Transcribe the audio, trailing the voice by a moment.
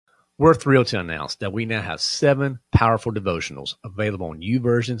We're thrilled to announce that we now have 7 powerful devotionals available on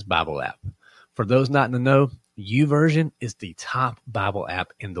YouVersion's Bible app. For those not in the know, YouVersion is the top Bible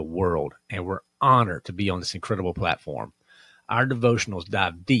app in the world, and we're honored to be on this incredible platform. Our devotionals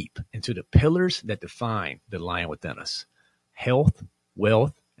dive deep into the pillars that define the lion within us: health,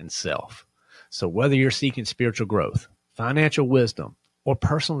 wealth, and self. So whether you're seeking spiritual growth, financial wisdom, or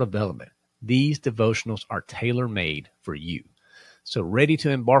personal development, these devotionals are tailor-made for you. So ready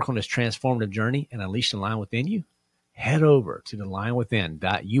to embark on this transformative journey and unleash the lion within you? Head over to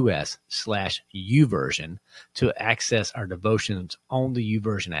thelionwithin.us/YouVersion to access our devotions on the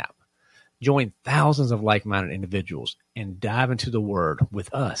YouVersion app. Join thousands of like-minded individuals and dive into the Word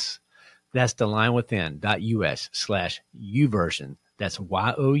with us. That's thelionwithin.us/YouVersion. That's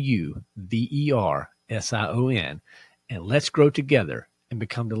YOUVERSION. And let's grow together and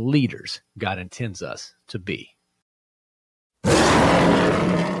become the leaders God intends us to be.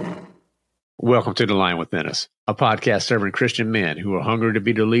 Welcome to The Lion Within Us, a podcast serving Christian men who are hungry to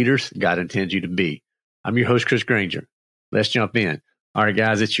be the leaders God intends you to be. I'm your host, Chris Granger. Let's jump in. All right,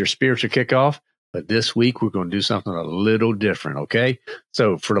 guys, it's your spiritual kickoff, but this week we're going to do something a little different, okay?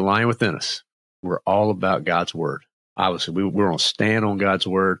 So for The Lion Within Us, we're all about God's Word. Obviously, we're going to stand on God's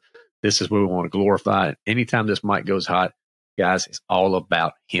Word. This is what we want to glorify. Anytime this mic goes hot, guys, it's all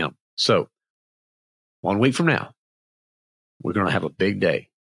about Him. So 1 week from now, we're going to have a big day.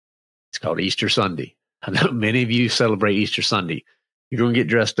 It's called Easter Sunday. I know many of you celebrate Easter Sunday. You're going to get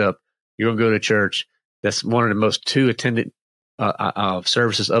dressed up. You're going to go to church. That's one of the most attended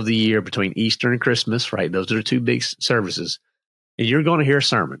services of the year between Easter and Christmas, right? Those are the 2 big services. And you're going to hear a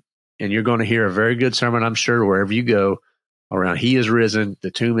sermon. And you're going to hear a very good sermon, I'm sure, wherever you go around. He is risen.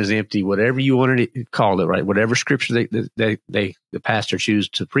 The tomb is empty. Whatever you want to call it, right? Whatever scripture the pastor chooses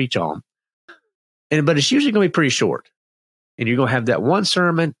to preach on. But it's usually going to be pretty short. And you're going to have that one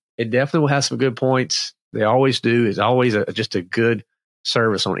sermon. It definitely will have some good points. They always do. It's always just a good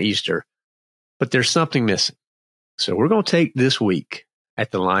service on Easter. But there's something missing. So we're going to take this week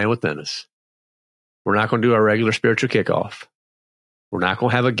at The Lion Within Us. We're not going to do our regular spiritual kickoff. We're not going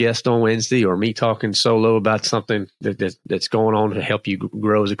to have a guest on Wednesday or me talking solo about something that's going on to help you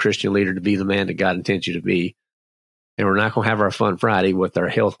grow as a Christian leader to be the man that God intends you to be. And we're not going to have our fun Friday with our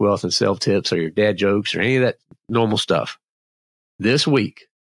health, wealth, and self tips or your dad jokes or any of that normal stuff. This week,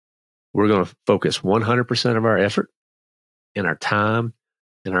 we're going to focus 100% of our effort and our time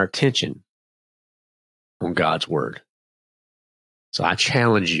and our attention on God's Word. So I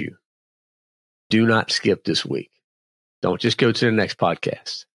challenge you, do not skip this week. Don't just go to the next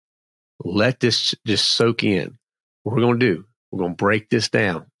podcast. Let this just soak in. What we're going to do, we're going to break this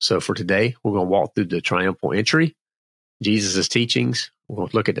down. So for today, we're going to walk through the triumphal entry, Jesus' teachings. We're going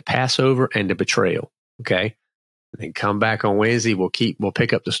to look at the Passover and the betrayal. Okay. And then come back on Wednesday. We'll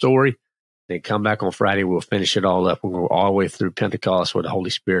pick up the story. Then come back on Friday. We'll finish it all up. We'll go all the way through Pentecost where the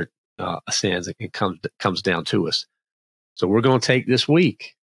Holy Spirit ascends and comes down to us. So we're going to take this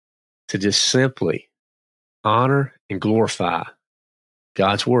week to just simply honor and glorify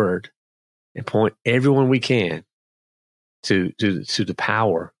God's Word and point everyone we can to the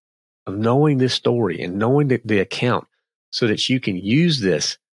power of knowing this story and knowing the account so that you can use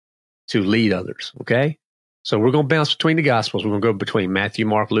this to lead others. Okay. So we're going to bounce between the Gospels. We're going to go between Matthew,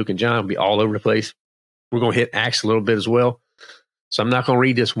 Mark, Luke, and John. We'll be all over the place. We're going to hit Acts a little bit as well. So I'm not going to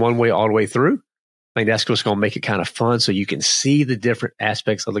read this one way all the way through. I think that's what's going to make it kind of fun so you can see the different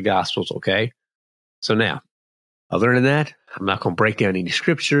aspects of the Gospels, okay? So now, other than that, I'm not going to break down any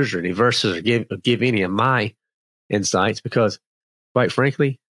scriptures or any verses or give any of my insights because, quite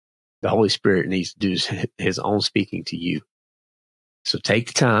frankly, the Holy Spirit needs to do His own speaking to you. So take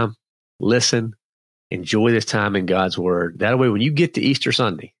the time, listen, enjoy this time in God's Word. That way, when you get to Easter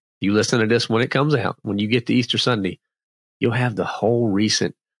Sunday, you listen to this when it comes out. When you get to Easter Sunday, you'll have the whole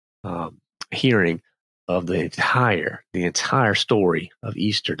recent hearing of the entire story of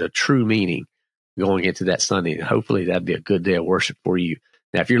Easter, the true meaning going into that Sunday. And hopefully that'd be a good day of worship for you.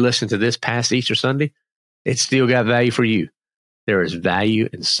 Now, if you're listening to this past Easter Sunday, it's still got value for you. There is value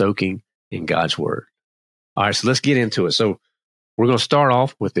in soaking in God's Word. All right, so let's get into it. So we're going to start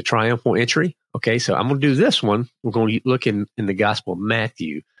off with the triumphal entry. Okay, so I'm going to do this one. We're going to look in the Gospel of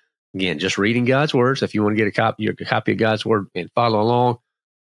Matthew. Again, just reading God's words. If you want to get a copy of God's Word and follow along,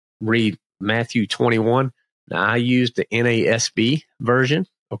 read Matthew 21. Now, I use the NASB version.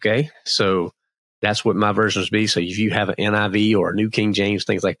 Okay, so that's what my versions be. So if you have an NIV or a New King James,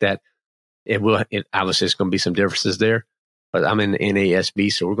 things like that, obviously it's going to be some differences there. But I'm in the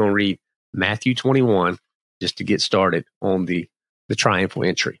NASB, so we're going to read Matthew 21 just to get started on the triumphal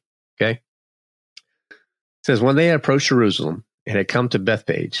entry. Okay, it says, when they had approached Jerusalem and had come to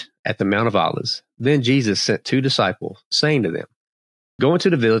Bethphage at the Mount of Olives. Then Jesus sent 2 disciples, saying to them, "Go into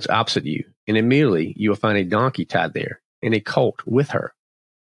the village opposite you, and immediately you will find a donkey tied there, and a colt with her.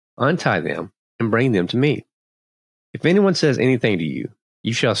 Untie them and bring them to me. If anyone says anything to you,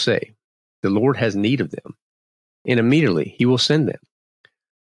 you shall say, 'The Lord has need of them,' and immediately he will send them."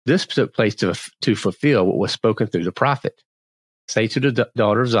 This took place to fulfill what was spoken through the prophet. "Say to the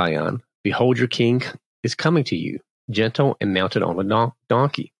daughter of Zion, Behold, your king is coming to you, gentle and mounted on a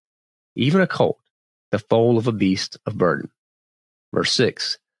donkey, even a colt, the foal of a beast of burden." Verse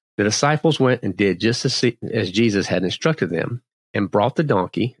 6, the disciples went and did just as Jesus had instructed them, and brought the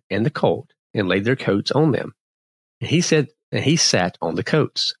donkey and the colt, and laid their coats on them. And he sat on the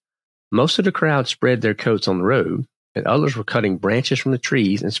coats. Most of the crowd spread their coats on the road, and others were cutting branches from the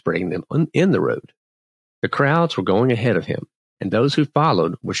trees and spreading them in the road. The crowds were going ahead of him, and those who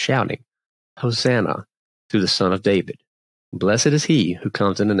followed were shouting, "Hosanna to the Son of David. Blessed is he who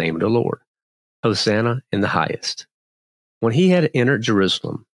comes in the name of the Lord. Hosanna in the highest." When he had entered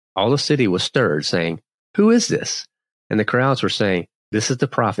Jerusalem, all the city was stirred, saying, "Who is this?" And the crowds were saying, "This is the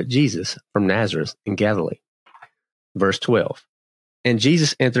prophet Jesus from Nazareth in Galilee." Verse 12, and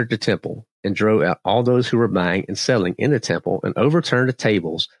Jesus entered the temple and drove out all those who were buying and selling in the temple, and overturned the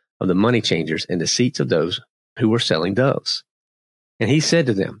tables of the money changers and the seats of those who were selling doves. And he said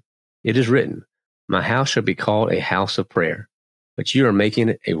to them, "It is written, My house shall be called a house of prayer, but you are making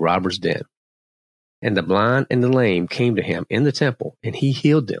it a robber's den." And the blind and the lame came to him in the temple, and he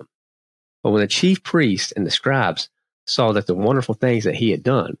healed them. But when the chief priests and the scribes saw that the wonderful things that he had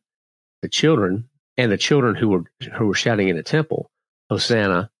done, the children who were shouting in the temple,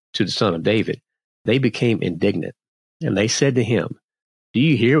 "Hosanna to the Son of David," they became indignant. And they said to him, "Do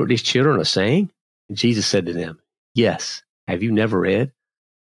you hear what these children are saying?" And Jesus said to them, "Yes, have you never read?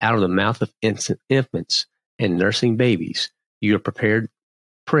 Out of the mouth of infants and nursing babies, you have prepared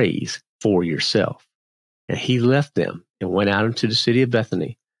praise for yourself." And he left them and went out into the city of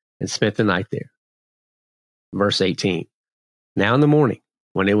Bethany and spent the night there. Verse 18, now in the morning,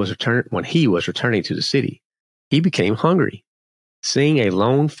 when he was returning to the city, he became hungry. Seeing a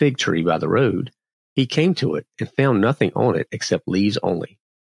lone fig tree by the road, he came to it and found nothing on it except leaves only.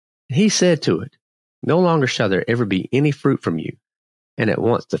 And he said to it, "No longer shall there ever be any fruit from you." And at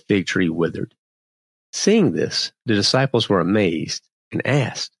once the fig tree withered. Seeing this, the disciples were amazed and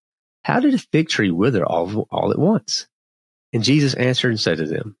asked, "How did a fig tree wither all at once?" And Jesus answered and said to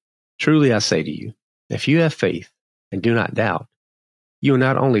them, "Truly I say to you, if you have faith and do not doubt, you will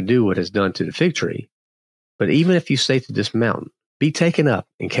not only do what is done to the fig tree, but even if you say to this mountain, 'Be taken up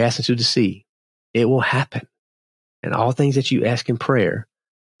and cast into the sea,' it will happen. And all things that you ask in prayer,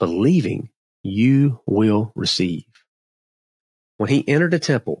 believing, you will receive." When he entered the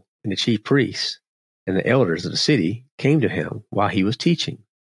temple, and the chief priests and the elders of the city came to him while he was teaching,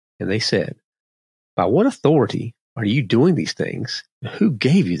 and they said, "By what authority are you doing these things? Who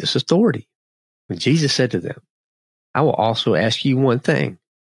gave you this authority?" And Jesus said to them, "I will also ask you one thing,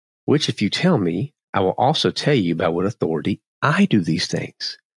 which if you tell me, I will also tell you by what authority I do these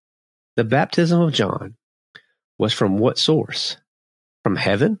things. The baptism of John was from what source? From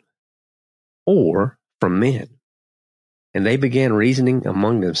heaven or from men?" And they began reasoning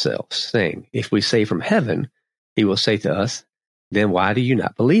among themselves, saying, "If we say from heaven, he will say to us, 'Then why do you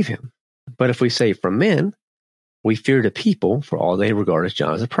not believe him?' But if we say from men, we fear the people, for all they regard as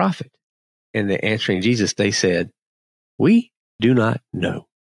John as a prophet." And they answering Jesus, they said, "We do not know."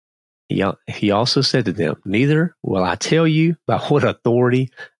 He also said to them, "Neither will I tell you by what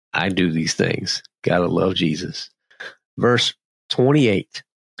authority I do these things." Gotta love Jesus. Verse 28.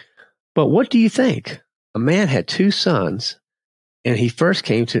 But what do you think? A man had 2 sons, and he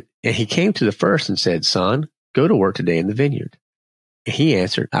came to the first and said, "Son, go to work today in the vineyard." And he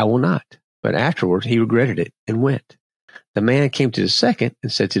answered, "I will not." But afterward he regretted it and went. The man came to the second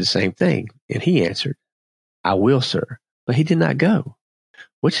and said to the same thing, and he answered, "I will, sir." But he did not go.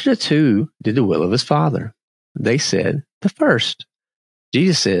 Which of the 2 did the will of his father? They said, "The first."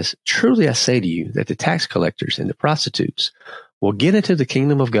 Jesus says, "Truly I say to you that the tax collectors and the prostitutes will get into the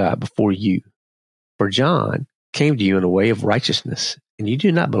kingdom of God before you. For John came to you in a way of righteousness, and you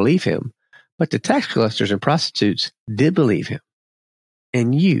do not believe him, but the tax collectors and prostitutes did believe him.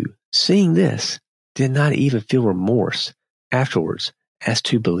 And you, seeing this, did not even feel remorse afterwards as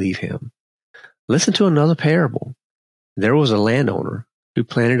to believe him." Listen to another parable. There was a landowner who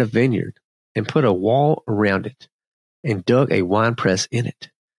planted a vineyard and put a wall around it and dug a winepress in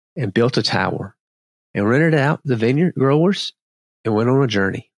it and built a tower and rented out the vineyard growers and went on a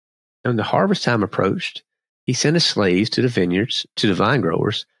journey. And when the harvest time approached, he sent his slaves to the vine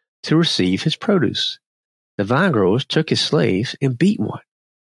growers to receive his produce. The vinegrowers took his slaves and beat one,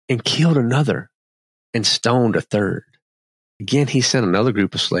 and killed another, and stoned a third. Again, he sent another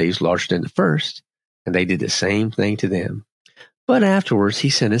group of slaves larger than the first, and they did the same thing to them. But afterwards he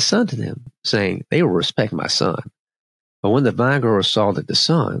sent his son to them, saying, They will respect my son. But when the vinegrowers saw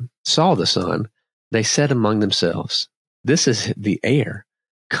the son, they said among themselves, This is the heir.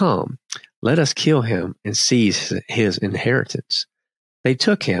 Come, let us kill him and seize his inheritance. They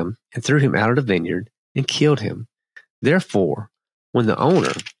took him and threw him out of the vineyard and killed him. Therefore, when the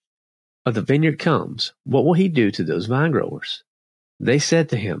owner of the vineyard comes, what will he do to those vinegrowers? They said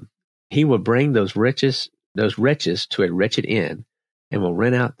to him, He will bring those wretches to a wretched end, and will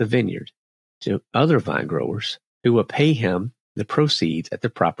rent out the vineyard to other vinegrowers, who will pay him the proceeds at the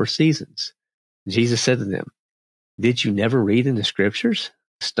proper seasons. Jesus said to them, Did you never read in the Scriptures,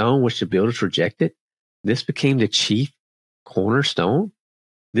 the stone which the builders rejected? This became the chief cornerstone.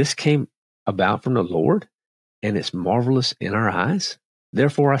 This came about from the Lord, and it's marvelous in our eyes.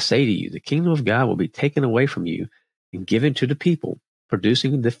 Therefore I say to you, the kingdom of God will be taken away from you and given to the people,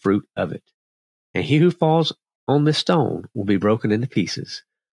 producing the fruit of it. And he who falls on this stone will be broken into pieces,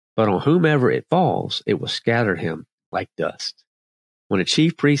 but on whomever it falls, it will scatter him like dust. When the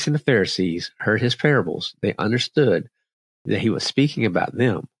chief priests and the Pharisees heard his parables, they understood that he was speaking about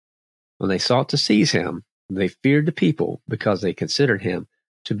them. When they sought to seize him, they feared the people because they considered him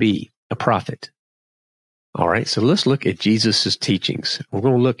to be a prophet. All right, so let's look at Jesus' teachings. We're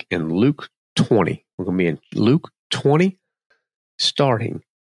going to look in Luke 20. We're going to be in Luke 20, starting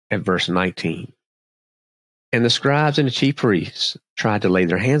at verse 19. And the scribes and the chief priests tried to lay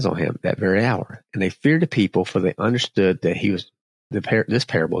their hands on him that very hour, and they feared the people, for they understood that he was this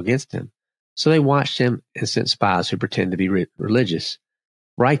parable against him. So they watched him and sent spies who pretended to be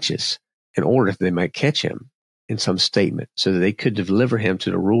righteous, in order that they might catch him in some statement, so that they could deliver him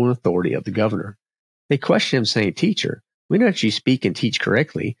to the rule and authority of the governor. They questioned him, saying, Teacher, we know that you speak and teach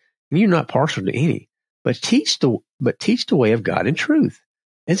correctly, and you're not partial to any, but teach the way of God in truth.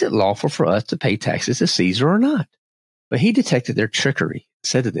 Is it lawful for us to pay taxes to Caesar or not? But he detected their trickery, and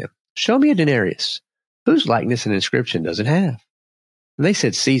said to them, Show me a denarius. Whose likeness and inscription does it have? And they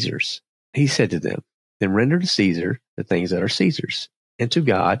said, Caesar's. He said to them, Then render to Caesar the things that are Caesar's, and to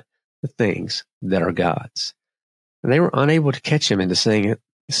God the things that are God's. And they were unable to catch him in the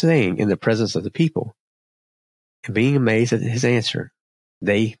saying in the presence of the people. And being amazed at his answer,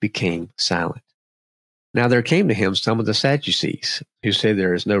 they became silent. Now there came to him some of the Sadducees, who said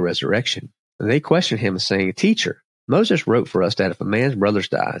there is no resurrection. And they questioned him, saying, Teacher, Moses wrote for us that if a man's brother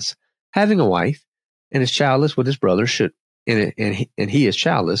dies, having a wife, and is childless with his brother, and he is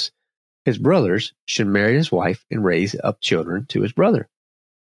childless, his brothers should marry his wife and raise up children to his brother.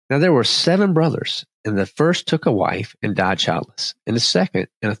 Now there were 7 brothers, and the first took a wife and died childless, and the second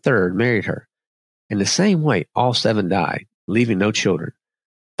and a third married her. In the same way, all 7 died, leaving no children.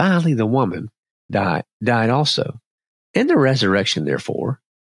 Finally, the woman died also. In the resurrection, therefore,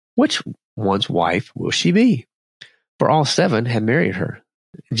 which one's wife will she be? For all 7 had married her.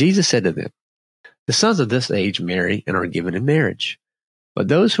 Jesus said to them, The sons of this age marry and are given in marriage. But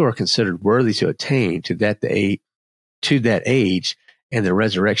those who are considered worthy to attain to that age and the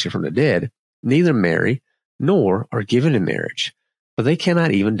resurrection from the dead, neither marry nor are given in marriage, for they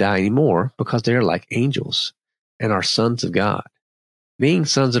cannot even die anymore, because they are like angels and are sons of God, being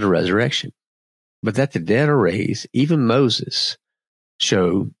sons of the resurrection. But that the dead are raised, even Moses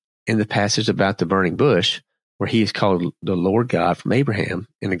showed in the passage about the burning bush, where he is called the Lord God from Abraham,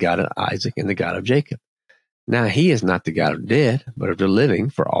 and the God of Isaac, and the God of Jacob. Now he is not the God of the dead, but of the living,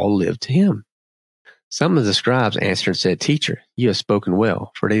 for all live to him. Some of the scribes answered and said, Teacher, you have spoken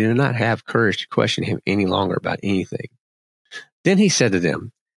well, for they did not have courage to question him any longer about anything. Then he said to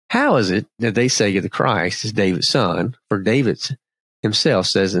them, How is it that they say the Christ is David's son? For David himself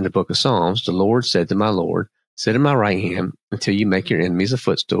says in the book of Psalms, The Lord said to my Lord, Sit at my right hand until you make your enemies a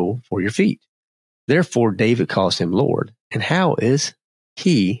footstool for your feet. Therefore David calls him Lord. And how is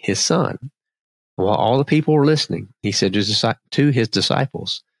he his son? While all the people were listening, he said to his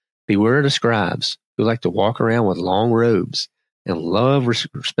disciples, Beware of the scribes, who like to walk around with long robes and love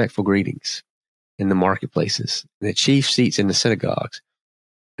respectful greetings in the marketplaces, and the chief seats in the synagogues,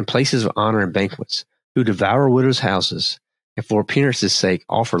 and places of honor and banquets, who devour widows' houses, and for appearance's sake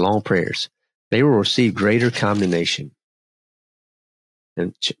offer long prayers. They will receive greater condemnation.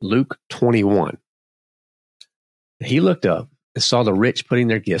 In Luke 21, he looked up and saw the rich putting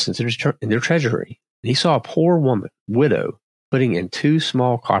their gifts into their treasury. And he saw a poor widow, putting in 2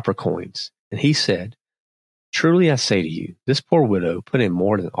 small copper coins. And he said, Truly I say to you, this poor widow put in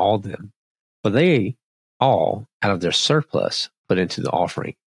more than all them, for they all, out of their surplus, put into the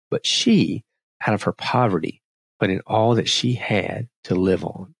offering. But she, out of her poverty, putting all that she had to live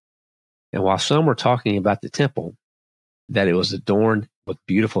on. And while some were talking about the temple, that it was adorned with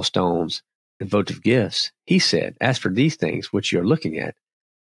beautiful stones and votive gifts, he said, as for these things which you are looking at,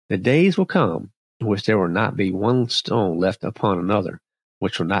 the days will come in which there will not be one stone left upon another,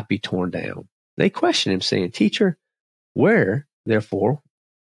 which will not be torn down. They questioned him, saying, Teacher, when, therefore,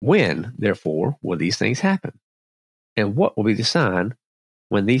 will these things happen? And what will be the sign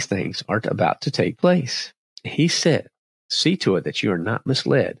when these things are about to take place? He said, See to it that you are not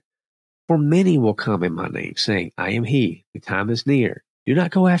misled. For many will come in my name, saying, I am he, the time is near. Do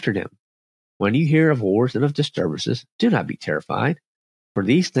not go after them. When you hear of wars and of disturbances, do not be terrified, for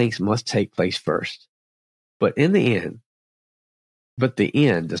these things must take place first. But the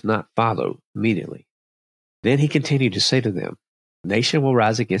end does not follow immediately. Then he continued to say to them, Nation will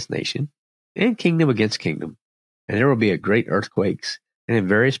rise against nation, and kingdom against kingdom, and there will be a great earthquakes, and in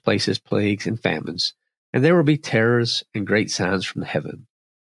various places plagues and famines, and there will be terrors and great signs from heaven.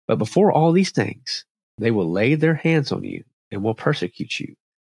 But before all these things, they will lay their hands on you and will persecute you,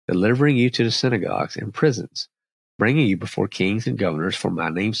 delivering you to the synagogues and prisons, bringing you before kings and governors for my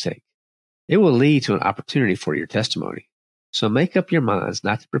name's sake. It will lead to an opportunity for your testimony. So make up your minds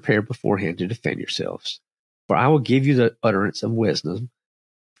not to prepare beforehand to defend yourselves. For I will give you the utterance of wisdom,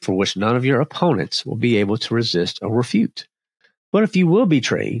 for which none of your opponents will be able to resist or refute. But if you will be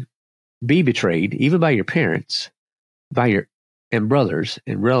betrayed, even by your parents, and brothers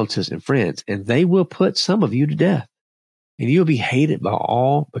and relatives and friends, and they will put some of you to death, and you will be hated by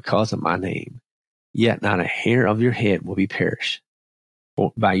all because of my name. Yet not a hair of your head will be perished.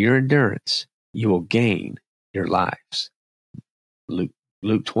 For by your endurance you will gain your lives.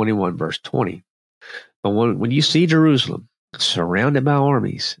 Luke 21, verse 20. But when you see Jerusalem surrounded by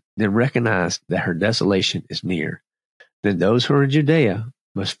armies, then recognize that her desolation is near. Then those who are in Judea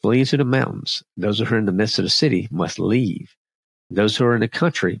must flee into the mountains. Those who are in the midst of the city must leave. Those who are in the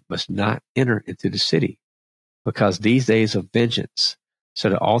country must not enter into the city, because these days of vengeance, so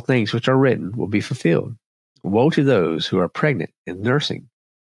that all things which are written will be fulfilled. Woe to those who are pregnant, and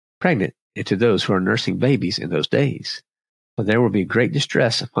to those who are nursing babies in those days. For there will be great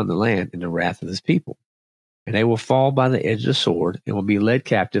distress upon the land in the wrath of this people. And they will fall by the edge of the sword, and will be led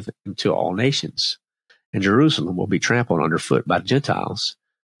captive into all nations. And Jerusalem will be trampled underfoot by Gentiles,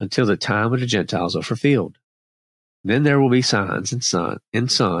 until the time of the Gentiles are fulfilled. Then there will be signs in sun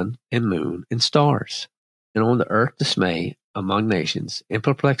and moon and stars, and on the earth dismay among nations, and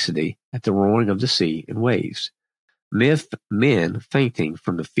perplexity at the roaring of the sea and waves. Men fainting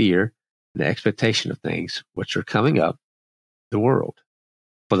from the fear and the expectation of things which are coming up the world.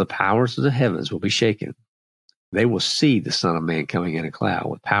 For the powers of the heavens will be shaken. They will see the Son of Man coming in a cloud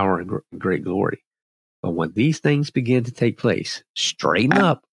with power and great glory. But when these things begin to take place, straighten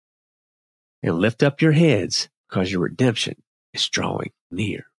up and lift up your heads, because your redemption is drawing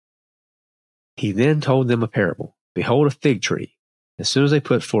near. He then told them a parable. Behold, a fig tree. As soon as they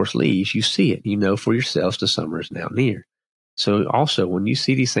put forth leaves, you see it. You know for yourselves the summer is now near. So also, when you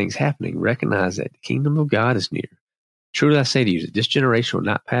see these things happening, recognize that the kingdom of God is near. Truly I say to you that this generation will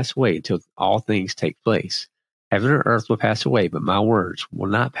not pass away until all things take place. Heaven and earth will pass away, but my words will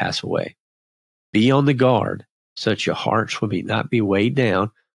not pass away. Be on the guard, so that your hearts will not be weighed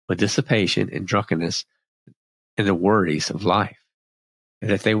down with dissipation and drunkenness and the worries of life,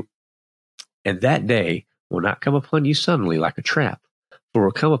 and that day will not come upon you suddenly like a trap, for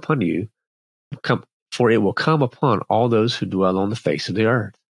it will come upon all those who dwell on the face of the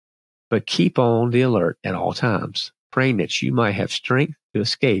earth. But keep on the alert at all times, praying that you might have strength to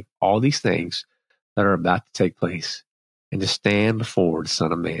escape all these things that are about to take place, and to stand before the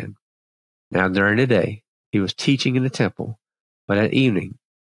Son of Man. Now during the day he was teaching in the temple, but at evening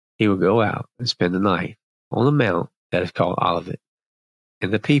he would go out and spend the night on the mount that is called Olivet.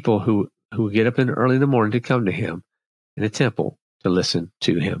 And the people who would get up early in the morning to come to him in the temple to listen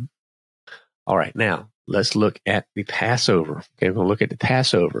to him. All right, now let's look at the Passover. Okay, we're going to look at the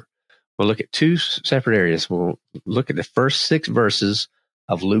Passover. We'll look at two separate areas. We'll look at the first 6 verses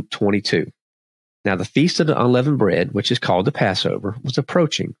of Luke 22. Now the feast of the unleavened bread, which is called the Passover, was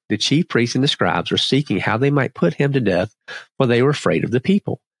approaching. The chief priests and the scribes were seeking how they might put him to death, for they were afraid of the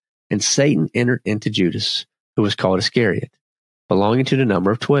people. And Satan entered into Judas, who was called Iscariot, belonging to the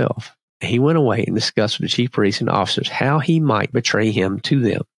number of 12. He went away and discussed with the chief priests and officers how he might betray him to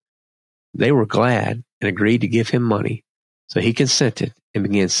them. They were glad and agreed to give him money. So he consented and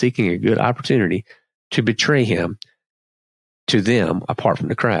began seeking a good opportunity to betray him to them apart from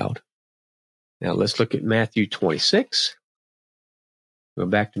the crowd. Now let's look at Matthew 26. Go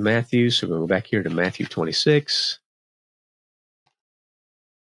back to Matthew. So we'll go back here to Matthew 26.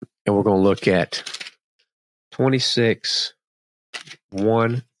 And we're going to look at 26,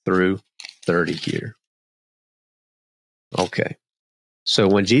 1 through 30 here. Okay. So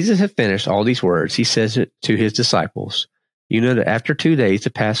when Jesus had finished all these words, he says it to his disciples, "You know that after 2 days the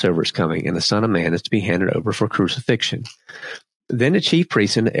Passover is coming, and the Son of Man is to be handed over for crucifixion." Then the chief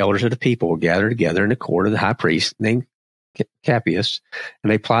priests and the elders of the people were gathered together in the court of the high priest named Caiaphas,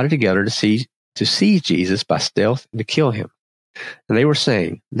 and they plotted together to seize Jesus by stealth and to kill him. And they were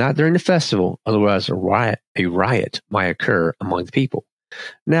saying, "Not during the festival, otherwise a riot might occur among the people."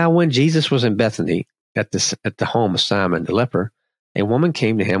 Now when Jesus was in Bethany at the home of Simon the leper, a woman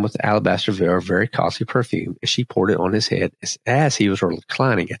came to him with an alabaster jar of very costly perfume, and she poured it on his head as he was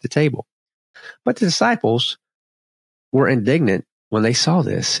reclining at the table. But the disciples were indignant when they saw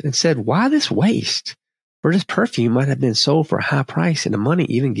this and said, "Why this waste? For this perfume might have been sold for a high price and the money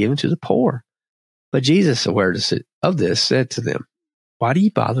even given to the poor." But Jesus, aware of this, said to them, "Why do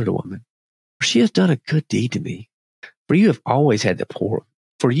you bother the woman? For she has done a good deed to me. For you always have the poor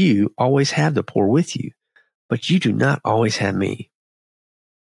with you, but you do not always have me.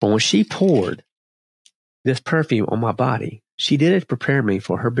 But when she poured this perfume on my body, she did it to prepare me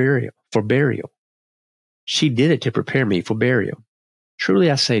for burial. She did it to prepare me for burial.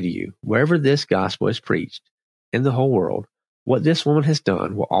 Truly I say to you, wherever this gospel is preached in the whole world, what this woman has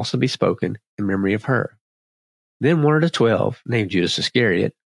done will also be spoken in memory of her." Then one of the 12, named Judas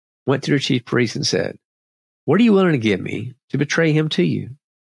Iscariot, went to the chief priests and said, "What are you willing to give me to betray him to you?"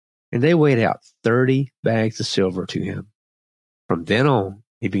 And they weighed out 30 bags of silver to him. From then on,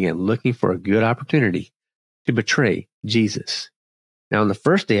 he began looking for a good opportunity to betray Jesus. Now on the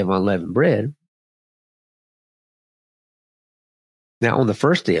first day of unleavened bread,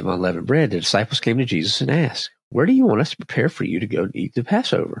 the disciples came to Jesus and asked, "Where do you want us to prepare for you to go to eat the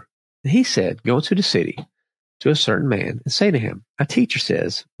Passover?" And he said, "Go into the city to a certain man and say to him, 'A teacher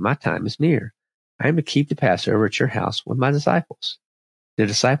says, my time is near. I am to keep the Passover at your house with my disciples.'" The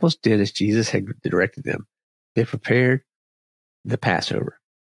disciples did as Jesus had directed them. They prepared the Passover.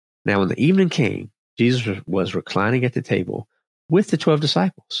 Now when the evening came, Jesus was reclining at the table with the 12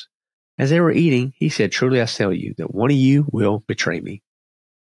 disciples. As they were eating, he said, "Truly I tell you that one of you will betray me."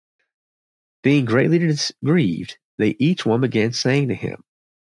 Being greatly grieved, they each one began saying to him,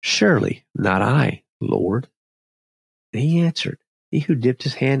 "Surely not I, Lord." And he answered, "He who dipped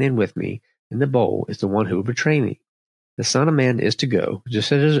his hand in with me in the bowl is the one who will betray me. The Son of Man is to go,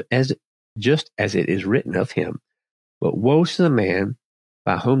 just as it is written of him. But woe to the man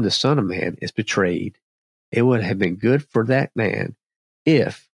by whom the Son of Man is betrayed. It would have been good for that man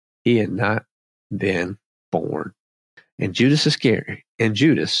if he had not been born." And Judas Iscariot,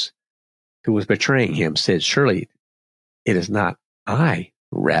 who was betraying him, said, "Surely it is not I,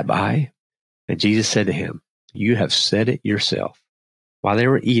 Rabbi." And Jesus said to him, "You have said it yourself." While they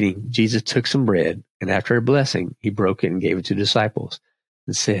were eating, Jesus took some bread, and after a blessing, he broke it and gave it to the disciples,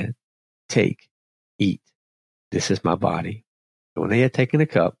 and said, "Take, eat. This is my body." And when they had taken a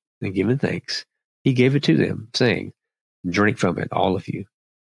cup and given thanks, he gave it to them, saying, "Drink from it, all of you.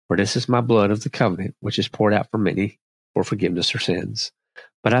 For this is my blood of the covenant, which is poured out for many for forgiveness of sins.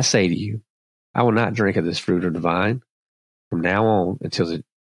 But I say to you, I will not drink of this fruit of the vine from now on until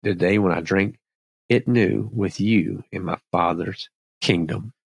the day when I drink it new with you in my Father's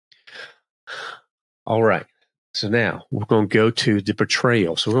kingdom." All right. So now we're going to go to the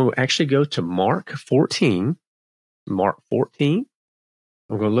betrayal. So we're going to actually go to Mark 14. Mark 14.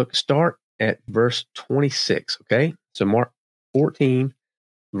 We're going to start at verse 26. Okay. So Mark 14,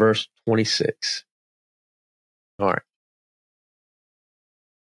 verse 26. All right.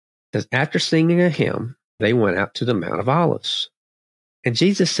 It says, after singing a hymn, they went out to the Mount of Olives. And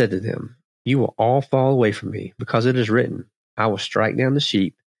Jesus said to them, "You will all fall away from me, because it is written, I will strike down the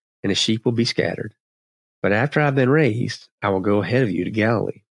sheep, and the sheep will be scattered. But after I have been raised, I will go ahead of you to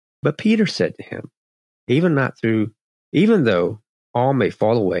Galilee." But Peter said to him, even though all may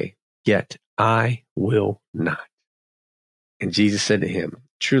fall away, yet I will not." And Jesus said to him,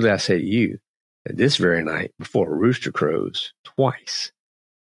 "Truly I say to you, that this very night, before a rooster crows twice,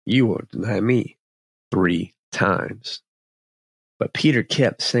 you will deny me 3 times. But Peter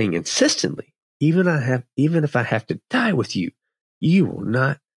kept saying insistently, even if I have to die with you,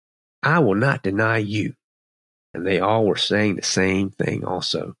 I will not deny you." And they all were saying the same thing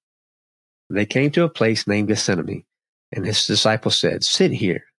also. And they came to a place named Gethsemane, and his disciples said, "Sit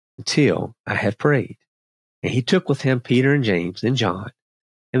here until I have prayed." And he took with him Peter and James and John,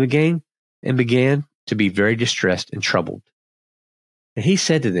 and began to be very distressed and troubled. And he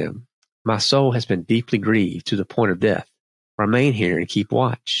said to them, "My soul has been deeply grieved to the point of death. Remain here and keep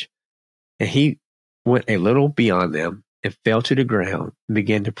watch." And he went a little beyond them and fell to the ground and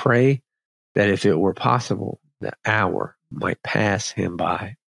began to pray that if it were possible, the hour might pass him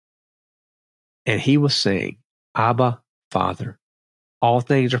by. And he was saying, Abba, Father, all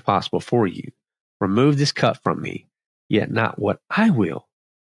things are possible for you. Remove this cup from me, yet not what I will,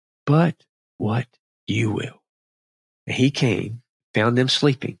 but what you will. And he came, found them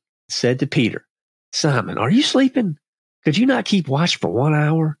sleeping, and said to Peter, Simon, are you sleeping? Could you not keep watch for 1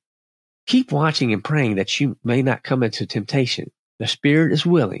 hour? Keep watching and praying that you may not come into temptation. The spirit is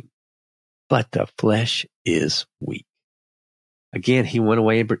willing, but the flesh is weak. Again, he went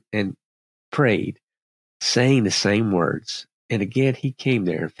away and prayed, saying the same words. And again, he came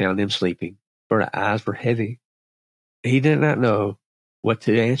there and found them sleeping, for the eyes were heavy. He did not know what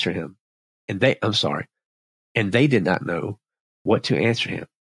to answer him. And they did not know what to answer him.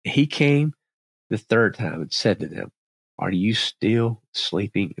 He came the third time and said to them, Are you still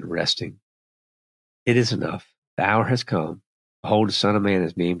sleeping and resting? It is enough. The hour has come. Behold, the Son of Man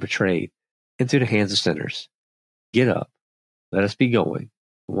is being betrayed into the hands of sinners. Get up. Let us be going.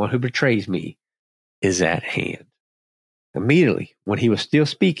 The one who betrays me is at hand. Immediately, when he was still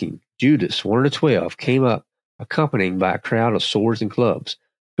speaking, Judas, one of the 12, came up, accompanied by a crowd of swords and clubs,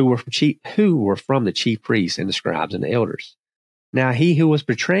 who were from the chief priests and the scribes and the elders. Now he who was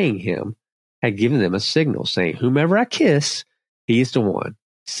betraying him had given them a signal, saying, Whomever I kiss, he is the one.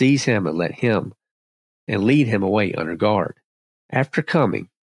 Seize him and lead him away under guard. After coming,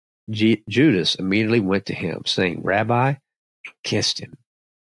 Judas immediately went to him, saying, Rabbi, and kissed him.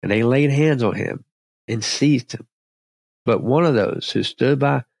 And they laid hands on him and seized him. But one of those who stood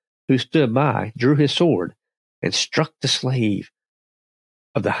by drew his sword and struck the slave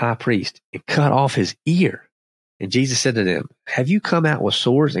of the high priest and cut off his ear. And Jesus said to them, Have you come out with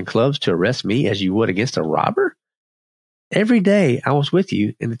swords and clubs to arrest me as you would against a robber? Every day I was with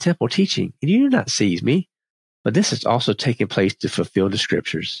you in the temple teaching, and you did not seize me. But this has also taken place to fulfill the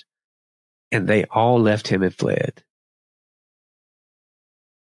scriptures. And they all left him and fled.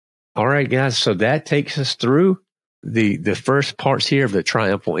 All right, guys, so that takes us through the first parts here of the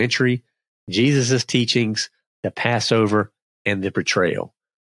triumphal entry, Jesus' teachings, the Passover, and the betrayal.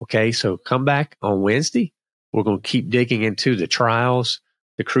 Okay, so come back on Wednesday. We're going to keep digging into the trials,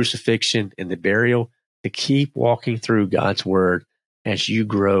 the crucifixion, and the burial to keep walking through God's word as you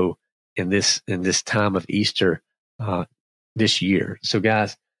grow in this time of Easter this year. So,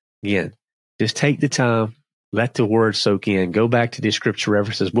 guys, again, just take the time, let the word soak in, go back to the scripture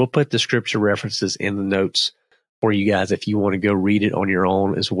references. We'll put the scripture references in the notes for you guys if you want to go read it on your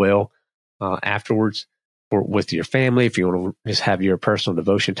own as well afterwards, or with your family. If you want to just have your personal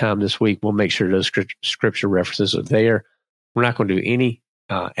devotion time this week, we'll make sure those scripture references are there. We're not going to do any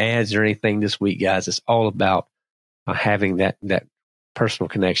ads or anything this week, guys. It's all about having that personal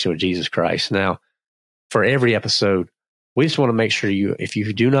connection with Jesus Christ. Now, for every episode, we just want to make sure if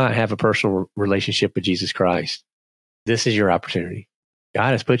you do not have a personal relationship with Jesus Christ, this is your opportunity.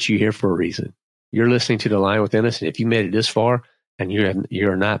 God has put you here for a reason. You're listening to The Lion Within Us, and if you made it this far and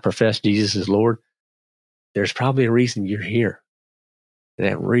you're not professed Jesus as Lord, there's probably a reason you're here. And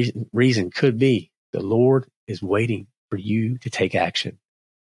that reason could be the Lord is waiting for you to take action.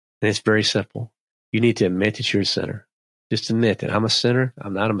 And it's very simple. You need to admit that you're a sinner. Just admit that I'm a sinner.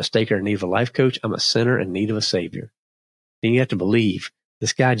 I'm not a mistaker in need of a life coach. I'm a sinner in need of a Savior. Then you have to believe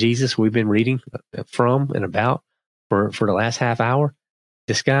this guy, Jesus, we've been reading from and about for the last half hour.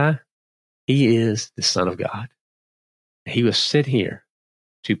 This guy, he is the Son of God. He was sent here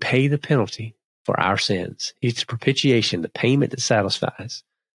to pay the penalty for our sins. He's the propitiation, the payment that satisfies.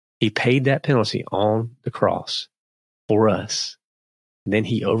 He paid that penalty on the cross for us. And then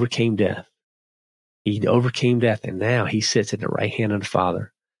he overcame death. He overcame death, and now he sits at the right hand of the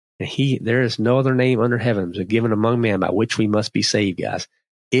Father. And there is no other name under heaven given among men by which we must be saved, guys.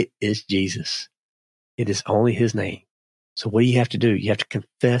 It is Jesus. It is only his name. So what do you have to do? You have to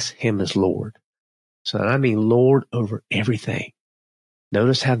confess him as Lord. So I mean Lord over everything.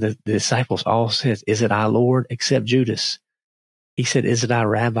 Notice how the disciples all said, is it I, Lord? Except Judas. He said, is it I,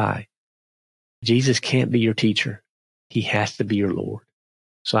 Rabbi? Jesus can't be your teacher. He has to be your Lord.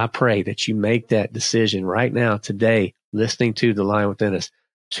 So I pray that you make that decision right now, today, listening to The Lion Within Us,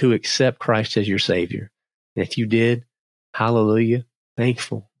 to accept Christ as your Savior. And if you did, hallelujah,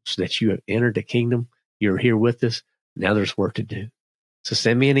 thankful so that you have entered the kingdom. You're here with us. Now there's work to do. So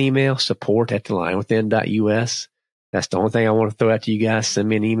send me an email, support@thelionwithin.us. That's the only thing I want to throw out to you guys. Send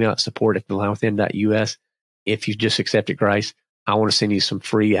me an email at support@thelionwithin.us. If you just accepted Christ, I want to send you some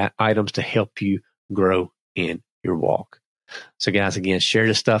free items to help you grow in your walk. So guys, again, share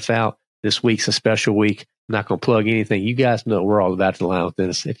this stuff out. This week's a special week. I'm not going to plug anything. You guys know we're all about The Lion Within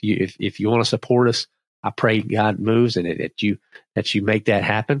Us. If you want to support us, I pray God moves and that you make that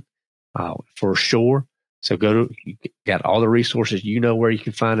happen for sure. So you got all the resources. You know where you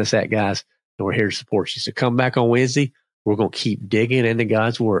can find us at, guys, and we're here to support you. So come back on Wednesday. We're going to keep digging into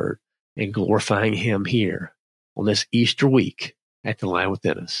God's word and glorifying him here on this Easter week at The Lion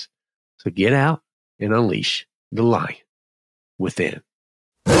Within Us. So get out and unleash the lion within.